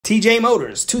TJ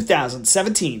Motors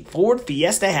 2017 Ford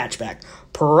Fiesta Hatchback.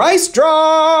 Price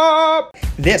drop!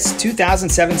 This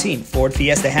 2017 Ford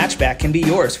Fiesta Hatchback can be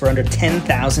yours for under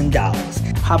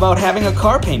 $10,000. How about having a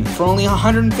car payment for only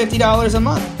 $150 a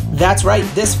month? That's right,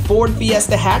 this Ford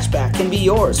Fiesta Hatchback can be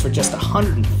yours for just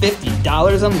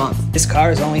 $150 a month. This car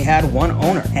has only had one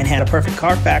owner and had a perfect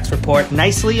CARFAX report,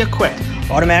 nicely equipped,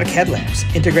 automatic headlamps,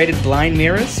 integrated blind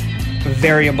mirrors,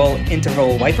 variable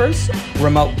interval wipers,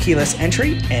 remote keyless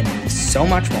entry, and so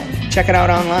much more. Check it out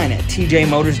online at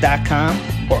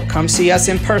tjmotors.com or come see us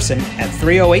in person at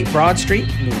 308 Broad Street,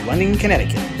 New London,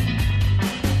 Connecticut.